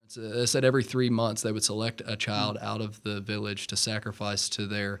They said every 3 months they would select a child out of the village to sacrifice to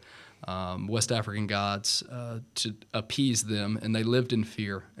their West African gods to appease them, and they lived in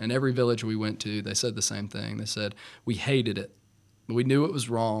fear. And every village we went to, they said the same thing. They said, we hated it. We knew it was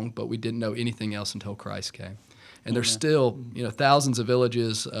wrong, but we didn't know anything else until Christ came. And there's still, thousands of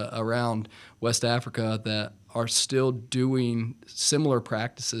villages around West Africa that are still doing similar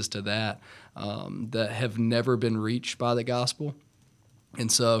practices to that that have never been reached by the gospel. And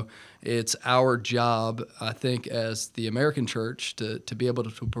so it's our job, I think, as the American church to be able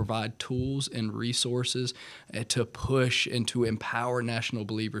to provide tools and resources and to push and to empower national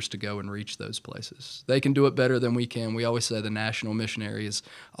believers to go and reach those places. They can do it better than we can. We always say the national missionary is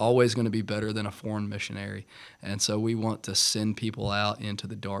always going to be better than a foreign missionary. And so we want to send people out into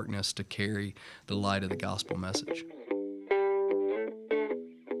the darkness to carry the light of the gospel message.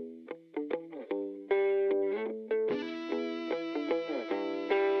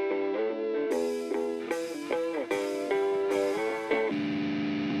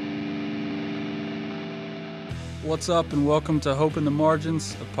 What's up, and welcome to Hope in the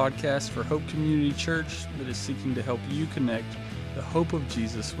Margins, a podcast for Hope Community Church that is seeking to help you connect the hope of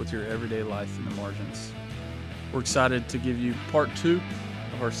Jesus with your everyday life in the margins. We're excited to give you part 2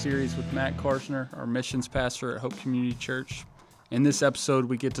 of our series with Matt Karsner, our missions pastor at Hope Community Church. In this episode,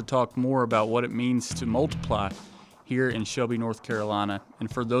 we get to talk more about what it means to multiply here in Shelby, North Carolina.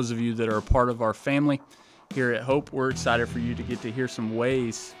 And for those of you that are a part of our family here at Hope, we're excited for you to get to hear some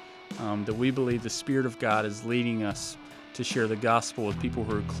ways that we believe the Spirit of God is leading us to share the gospel with people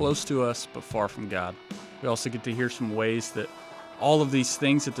who are close to us but far from God. We also get to hear some ways that all of these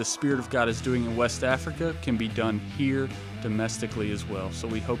things that the Spirit of God is doing in West Africa can be done here domestically as well. So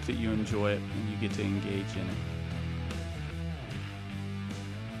we hope that you enjoy it and you get to engage in it.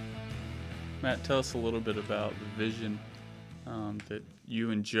 Matt, tell us a little bit about the vision that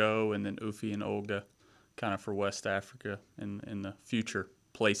you and Joe and then Ufi and Olga kind of for West Africa in the future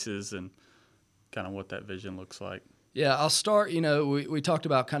places and kind of what that vision looks like. Yeah, I'll start, we talked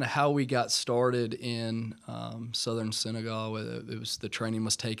about kind of how we got started in southern Senegal. It was the training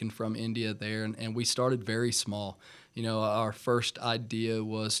was taken from India there, and we started very small. Our first idea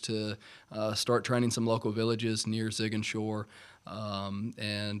was to start training some local villages near Ziguinchor,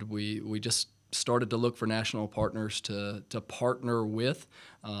 and we just started to look for national partners to partner with,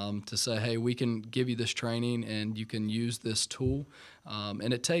 to say, hey, we can give you this training and you can use this tool.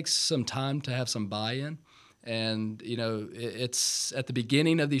 And it takes some time to have some buy-in. And, it's at the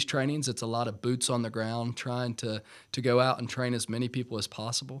beginning of these trainings, it's a lot of boots on the ground trying to go out and train as many people as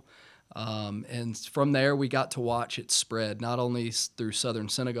possible. And from there, we got to watch it spread, not only through southern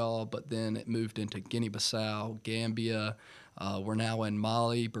Senegal, but then it moved into Guinea-Bissau, Gambia. We're now in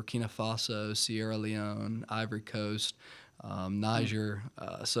Mali, Burkina Faso, Sierra Leone, Ivory Coast, Niger.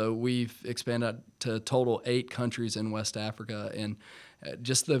 So we've expanded to a total 8 countries in West Africa. And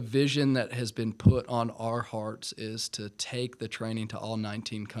just the vision that has been put on our hearts is to take the training to all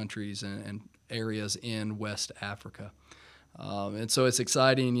 19 countries and areas in West Africa. And so it's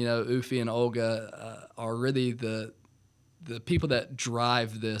exciting. Ufi and Olga are really the people that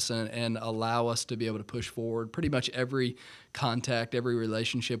drive this and allow us to be able to push forward. Pretty much every contact, every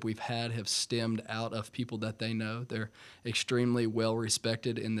relationship we've had have stemmed out of people that they know. They're extremely well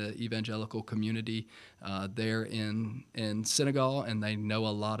respected in the evangelical community there in Senegal, and they know a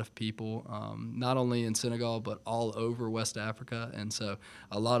lot of people, not only in Senegal, but all over West Africa. And so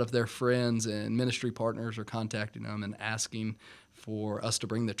a lot of their friends and ministry partners are contacting them and asking for us to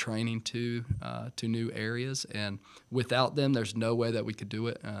bring the training to new areas. And without them, there's no way that we could do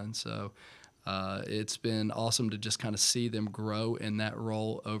it. And so it's been awesome to just kind of see them grow in that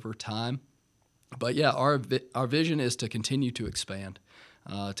role over time. But yeah, our vision is to continue to expand,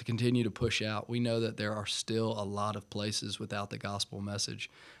 to continue to push out. We know that there are still a lot of places without the gospel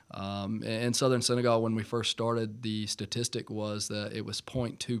message. In southern Senegal, when we first started, the statistic was that it was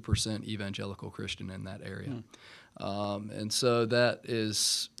 0.2% evangelical Christian in that area. And so that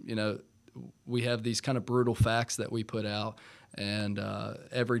is, we have these kind of brutal facts that we put out. And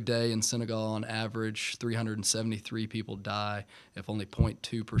every day in Senegal, on average, 373 people die. If only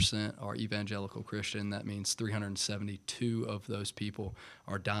 0.2% are evangelical Christian, that means 372 of those people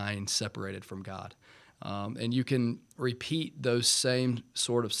are dying separated from God. And you can repeat those same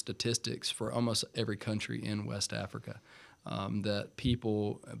sort of statistics for almost every country in West Africa. That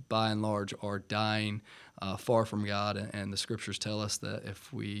people, by and large, are dying far from God, and the scriptures tell us that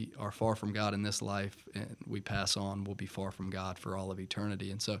if we are far from God in this life and we pass on, we'll be far from God for all of eternity.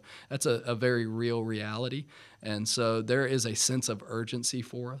 And so that's a very real reality. And so there is a sense of urgency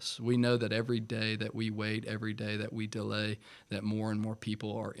for us. We know that every day that we wait, every day that we delay, that more and more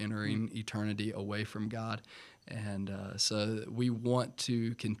people are entering eternity away from God. And so we want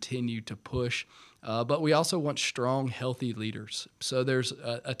to continue to push, but we also want strong, healthy leaders. So there's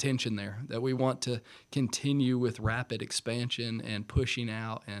a tension there that we want to continue with rapid expansion and pushing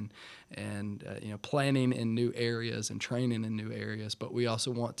out and planning in new areas and training in new areas. But we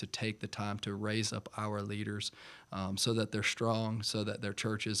also want to take the time to raise up our leaders so that they're strong, so that their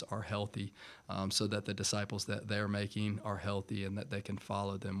churches are healthy, so that the disciples that they're making are healthy and that they can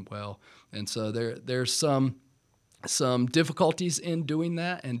follow them well. And so there's some difficulties in doing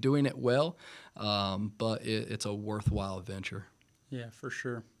that and doing it well, but it's a worthwhile venture. Yeah, for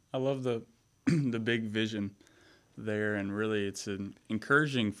sure. I love the the big vision there, and really it's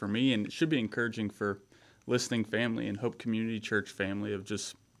encouraging for me, and it should be encouraging for listening family and Hope Community Church family, of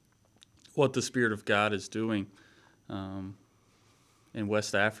just what the Spirit of God is doing in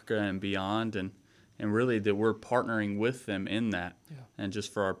West Africa and beyond, and really that we're partnering with them in that. Yeah. And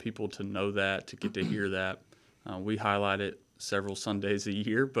just for our people to know that, to get to hear that. We highlight it several Sundays a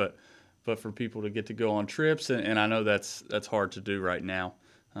year, but for people to get to go on trips, and I know that's hard to do right now,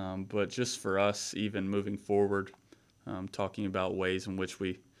 but just for us, even moving forward, talking about ways in which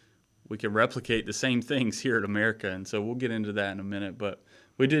we can replicate the same things here at America, and so we'll get into that in a minute. But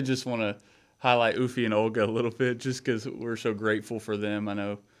we did just want to highlight Ufi and Olga a little bit, just because we're so grateful for them. I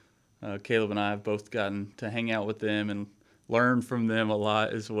know Caleb and I have both gotten to hang out with them and learn from them a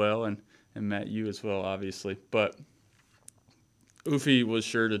lot as well, and Matt, you as well, obviously. But Ufi was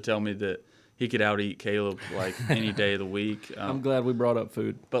sure to tell me that he could out-eat Caleb like any day of the week. I'm glad we brought up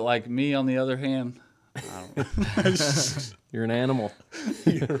food. But like me, on the other hand, I don't. You're an animal.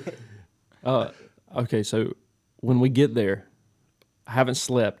 Okay, so when we get there, I haven't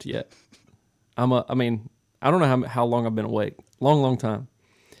slept yet. I don't know how long I've been awake. Long time.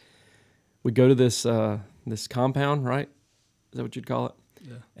 We go to this compound, right? Is that what you'd call it?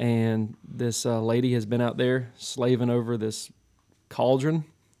 Yeah. And this lady has been out there slaving over this cauldron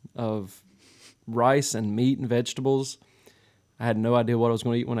of rice and meat and vegetables. I had no idea what I was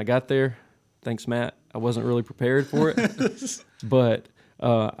going to eat when I got there. Thanks, Matt. I wasn't really prepared for it. But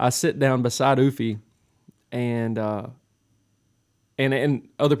I sit down beside Ufi and other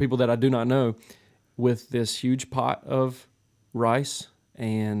people that I do not know with this huge pot of rice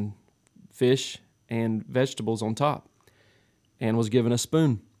and fish and vegetables on top, and was given a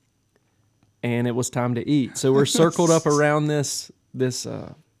spoon, and it was time to eat. So we're circled up around this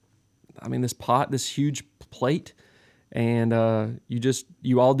pot, this huge plate, and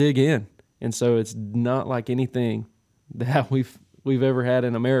you all dig in. And so it's not like anything that we've ever had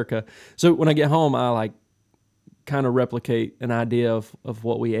in America. So when I get home, I kind of replicate an idea of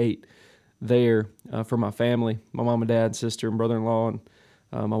what we ate there for my family, my mom and dad, sister and brother-in-law,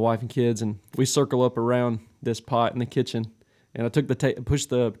 and my wife and kids, and we circle up around this pot in the kitchen. And I took pushed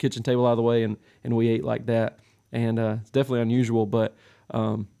the kitchen table out of the way, and we ate like that. And it's definitely unusual, but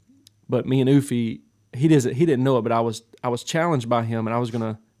me and Ufi, he didn't know it, but I was challenged by him, and I was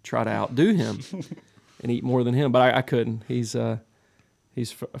gonna try to outdo him and eat more than him, but I couldn't. He's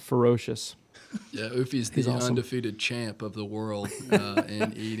ferocious. Yeah, Ufi's the awesome. Undefeated champ of the world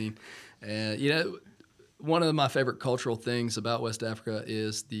in eating, and one of my favorite cultural things about West Africa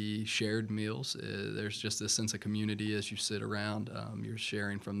is the shared meals. There's just this sense of community as you sit around. You're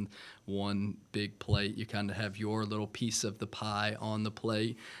sharing from one big plate. You kind of have your little piece of the pie on the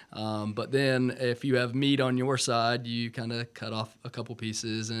plate. But then if you have meat on your side, you kind of cut off a couple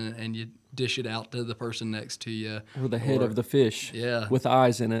pieces and you dish it out to the person next to you. Or the head of the fish with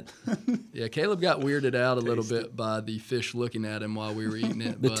eyes in it. Yeah, Caleb got weirded out a little bit by the fish looking at him while we were eating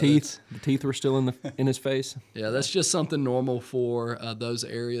it. The teeth were still in his face. Yeah, that's just something normal for those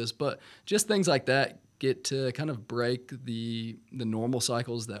areas. But just things like that get to kind of break the normal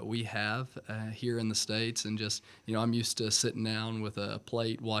cycles that we have here in the States. And just, I'm used to sitting down with a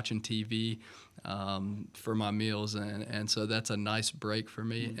plate watching TV for my meals, and so that's a nice break for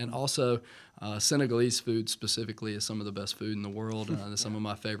me. Mm-hmm. And also, Senegalese food specifically is some of the best food in the world. Some of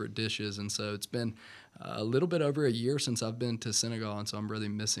my favorite dishes, and so it's been a little bit over a year since I've been to Senegal, and so I'm really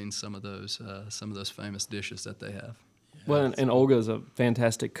missing some of those famous dishes that they have. Yeah, well, and Olga's a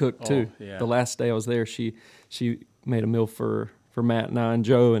fantastic cook too. Yeah. The last day I was there, she made a meal for Matt and I and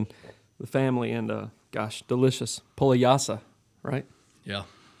Joe and the family, and gosh, delicious polyasa, right? Yeah.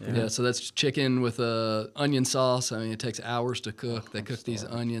 Yeah, so that's chicken with onion sauce. I mean, it takes hours to cook. They cook these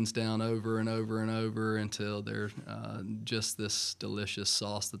onions down over and over and over until they're just this delicious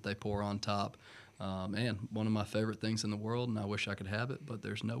sauce that they pour on top. And one of my favorite things in the world, and I wish I could have it, but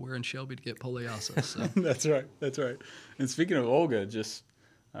there's nowhere in Shelby to get pollyasa. So. That's right. And speaking of Olga, just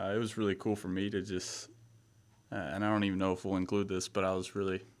it was really cool for me to just, and I don't even know if we'll include this, but I was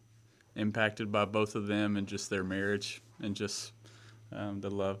really impacted by both of them and just their marriage and just the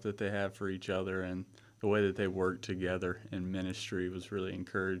love that they have for each other and the way that they work together in ministry was really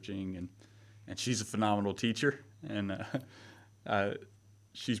encouraging. And she's a phenomenal teacher, and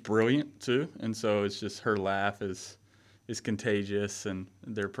she's brilliant too. And so it's just her laugh is contagious, and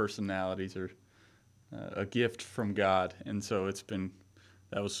their personalities are a gift from God. And so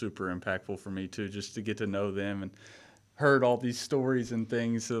that was super impactful for me too, just to get to know them and heard all these stories and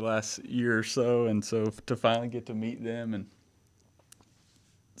things the last year or so. And so to finally get to meet them and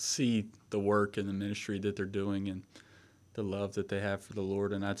see the work and the ministry that they're doing and the love that they have for the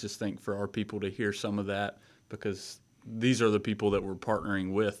Lord. And I just think for our people to hear some of that, because these are the people that we're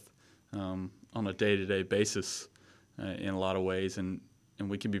partnering with on a day-to-day basis in a lot of ways, and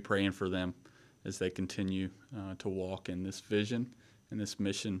we can be praying for them as they continue to walk in this vision and this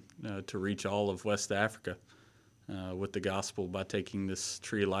mission to reach all of West Africa with the gospel by taking this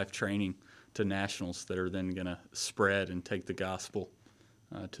Tree of Life training to nationals that are then going to spread and take the gospel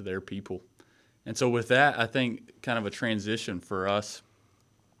to their people. And so with that, I think kind of a transition for us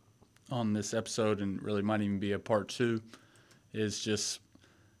on this episode, and really might even be a part 2, is just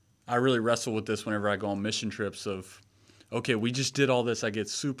I really wrestle with this whenever I go on mission trips of, okay, we just did all this. I get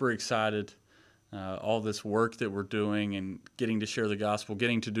super excited, all this work that we're doing and getting to share the gospel,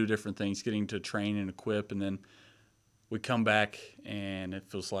 getting to do different things, getting to train and equip, and then we come back and it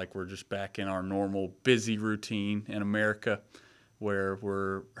feels like we're just back in our normal busy routine in America, where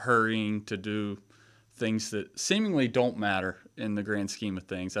we're hurrying to do things that seemingly don't matter in the grand scheme of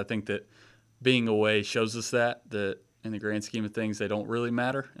things. I think that being away shows us that in the grand scheme of things, they don't really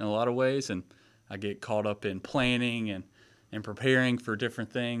matter in a lot of ways. And I get caught up in planning and preparing for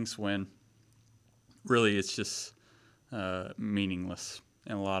different things when really it's just meaningless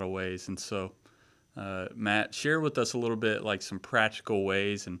in a lot of ways. And so, Matt, share with us a little bit like some practical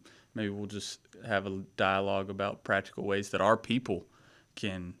ways, and maybe we'll just have a dialogue about practical ways that our people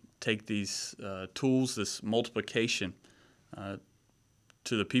can take these tools, this multiplication,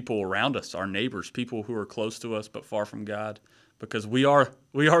 to the people around us, our neighbors, people who are close to us but far from God, because we are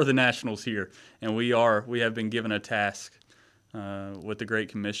the nationals here, and we have been given a task with the Great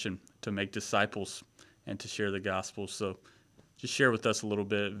Commission to make disciples and to share the gospel. So just share with us a little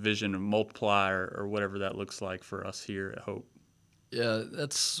bit vision of multiply or whatever that looks like for us here at Hope. Yeah,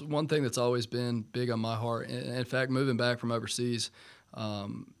 that's one thing that's always been big on my heart. In fact, moving back from overseas,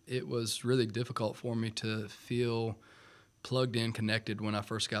 it was really difficult for me to feel plugged in, connected when I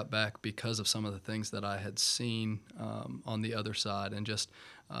first got back because of some of the things that I had seen on the other side. And just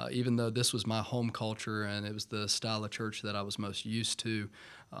even though this was my home culture and it was the style of church that I was most used to,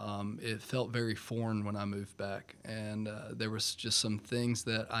 it felt very foreign when I moved back. And there was just some things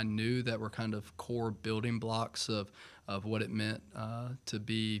that I knew that were kind of core building blocks of what it meant to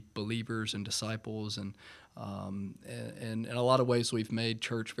be believers and disciples. And in a lot of ways, we've made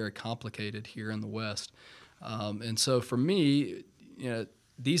church very complicated here in the West. And so for me,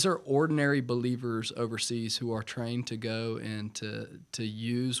 these are ordinary believers overseas who are trained to go and to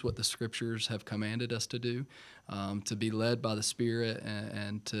use what the Scriptures have commanded us to do, to be led by the Spirit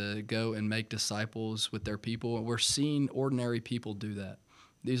and to go and make disciples with their people. And we're seeing ordinary people do that.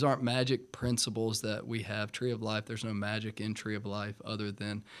 These aren't magic principles that we have. Tree of Life, there's no magic in Tree of Life other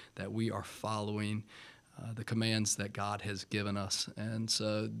than that we are following the commands that God has given us. And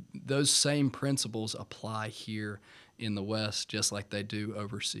so those same principles apply here in the West just like they do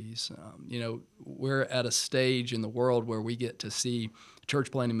overseas. We're at a stage in the world where we get to see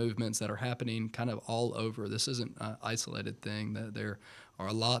church planting movements that are happening kind of all over. This isn't an isolated thing. There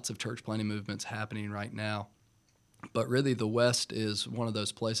are lots of church planting movements happening right now. But really the West is one of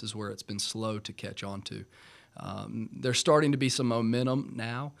those places where it's been slow to catch on to. There's starting to be some momentum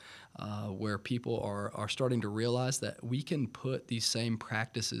now where people are starting to realize that we can put these same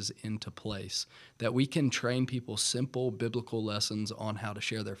practices into place, that we can train people simple biblical lessons on how to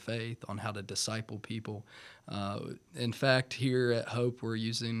share their faith, on how to disciple people. In fact, here at Hope, we're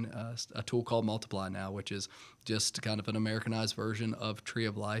using a tool called Multiply now, which is just kind of an Americanized version of Tree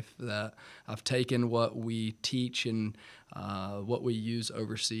of Life, that I've taken what we teach and what we use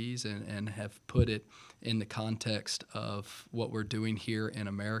overseas and have put it in the context of what we're doing here in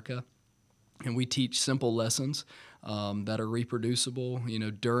America. And we teach simple lessons that are reproducible.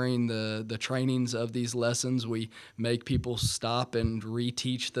 During the trainings of these lessons, we make people stop and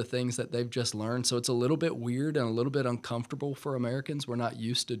reteach the things that they've just learned. So it's a little bit weird and a little bit uncomfortable for Americans. We're not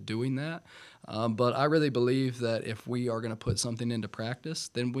used to doing that. But I really believe that if we are going to put something into practice,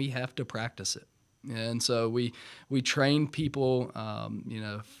 then we have to practice it. And so we train people,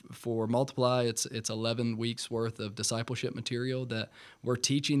 for Multiply. It's 11 weeks worth of discipleship material that we're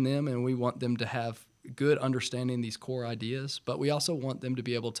teaching them, and we want them to have good understanding these core ideas, but we also want them to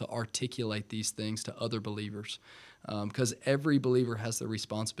be able to articulate these things to other believers, because every believer has the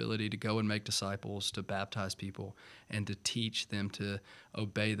responsibility to go and make disciples, to baptize people, and to teach them to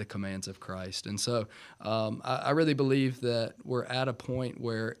obey the commands of Christ. And so I really believe that we're at a point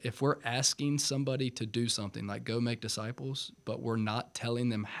where if we're asking somebody to do something like go make disciples, but we're not telling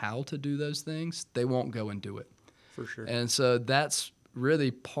them how to do those things, they won't go and do it. For sure. And so that's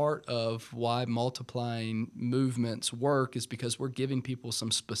really part of why multiplying movements work, is because we're giving people some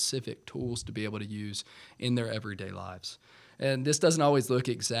specific tools to be able to use in their everyday lives. And this doesn't always look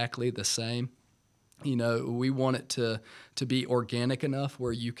exactly the same. We want it to be organic enough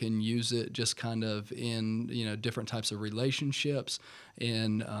where you can use it just kind of in, different types of relationships,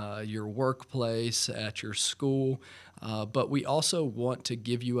 in your workplace, at your school. But we also want to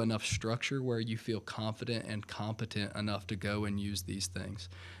give you enough structure where you feel confident and competent enough to go and use these things.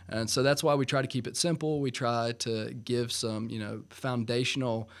 And so that's why we try to keep it simple. We try to give some,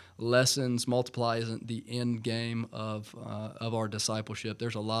 foundational lessons. Multiply isn't the end game of our discipleship.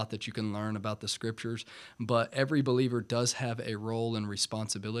 There's a lot that you can learn about the Scriptures, but every believer does have a role and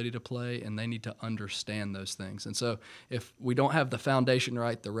responsibility to play, and they need to understand those things. And so if we don't have the foundation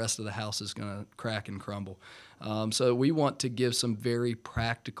right, the rest of the house is going to crack and crumble. So we want to give some very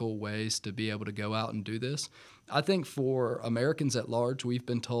practical ways to be able to go out and do this. I think for Americans at large, we've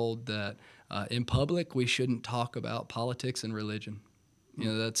been told that in public we shouldn't talk about politics and religion.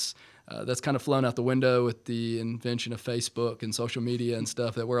 That's kind of flown out the window with the invention of Facebook and social media and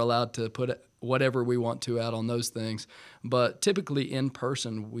stuff, that we're allowed to put whatever we want to out on those things. But typically in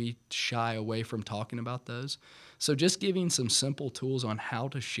person, we shy away from talking about those. So just giving some simple tools on how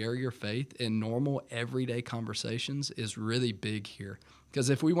to share your faith in normal, everyday conversations is really big here. Because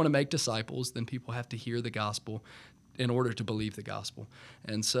if we want to make disciples, then people have to hear the gospel in order to believe the gospel.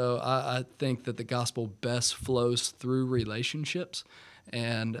 And so I think that the gospel best flows through relationships.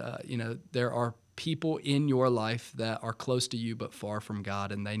 And, there are people in your life that are close to you but far from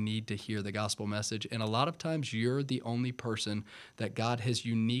God, and they need to hear the gospel message. And a lot of times you're the only person that God has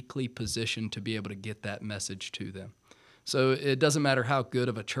uniquely positioned to be able to get that message to them. So it doesn't matter how good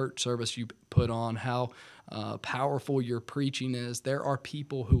of a church service you put on, how powerful your preaching is. There are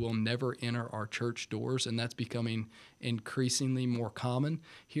people who will never enter our church doors, and that's becoming increasingly more common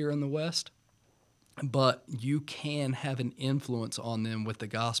here in the West. But you can have an influence on them with the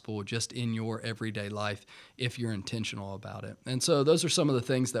gospel just in your everyday life if you're intentional about it. And so those are some of the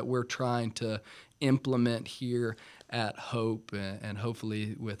things that we're trying to implement here at Hope, and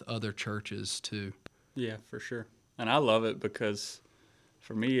hopefully with other churches too. Yeah, for sure. And I love it because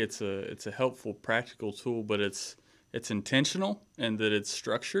for me it's a helpful practical tool, but it's intentional, and that it's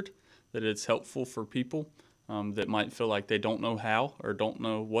structured, that it's helpful for people that might feel like they don't know how or don't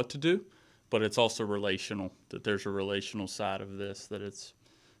know what to do. But it's also relational, that there's a relational side of this, that it's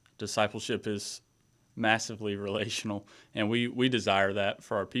discipleship is massively relational. And we desire that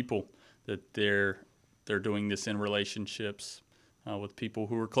for our people, that they're doing this in relationships with people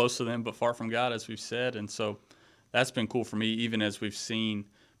who are close to them but far from God, as we've said. And so that's been cool for me, even as we've seen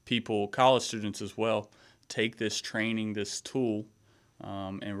people, college students as well, take this training, this tool,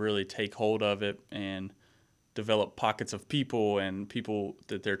 and really take hold of it and develop pockets of people and people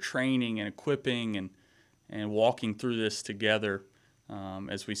that they're training and equipping and walking through this together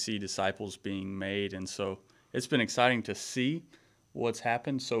as we see disciples being made. And so it's been exciting to see what's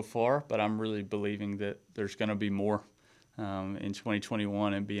happened so far, but I'm really believing that there's going to be more in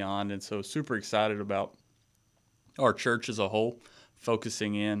 2021 and beyond. And so super excited about our church as a whole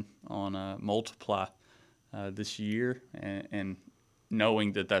focusing in on Multiply this year, and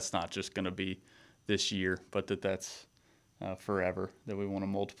knowing that that's not just going to be this year, but that's forever, that we want to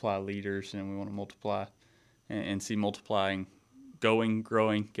multiply leaders, and we want to multiply and see multiplying, going,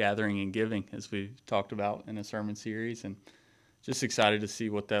 growing, gathering, and giving, as we talked about in a sermon series. And just excited to see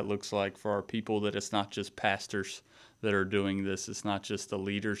what that looks like for our people, that it's not just pastors that are doing this. It's not just the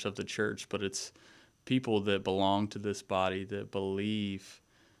leaders of the church, but it's people that belong to this body, that believe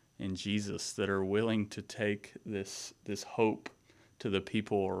in Jesus, that are willing to take this hope to the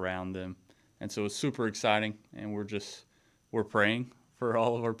people around them. And so it's super exciting, and we're praying for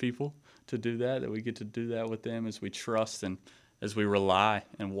all of our people to do that we get to do that with them as we trust and as we rely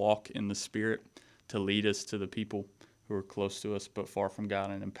and walk in the Spirit to lead us to the people who are close to us but far from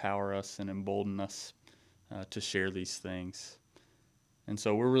God, and empower us and embolden us to share these things. And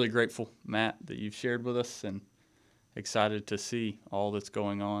so we're really grateful, Matt, that you've shared with us, and excited to see all that's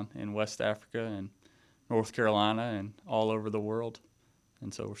going on in West Africa and North Carolina and all over the world.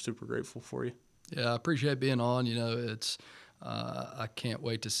 And so we're super grateful for you. Yeah, I appreciate being on. It's I can't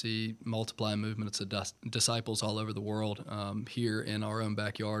wait to see Multiply movements of disciples all over the world, here in our own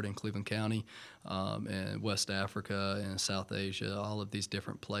backyard in Cleveland County, and West Africa and South Asia, all of these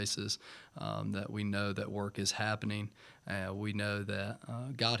different places that we know that work is happening. We know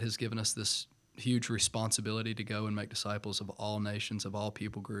that God has given us this huge responsibility to go and make disciples of all nations, of all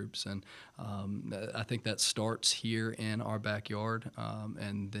people groups. And I think that starts here in our backyard,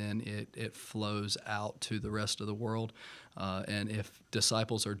 and then it flows out to the rest of the world. And if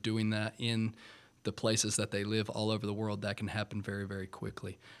disciples are doing that in the places that they live all over the world, that can happen very, very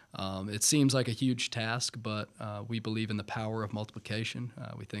quickly. It seems like a huge task, but we believe in the power of multiplication.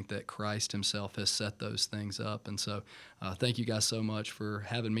 We think that Christ himself has set those things up. And so thank you guys so much for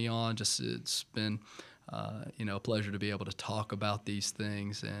having me on. It's been a pleasure to be able to talk about these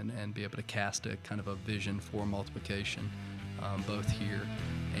things and be able to cast a kind of a vision for multiplication, both here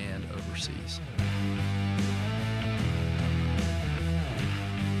and overseas.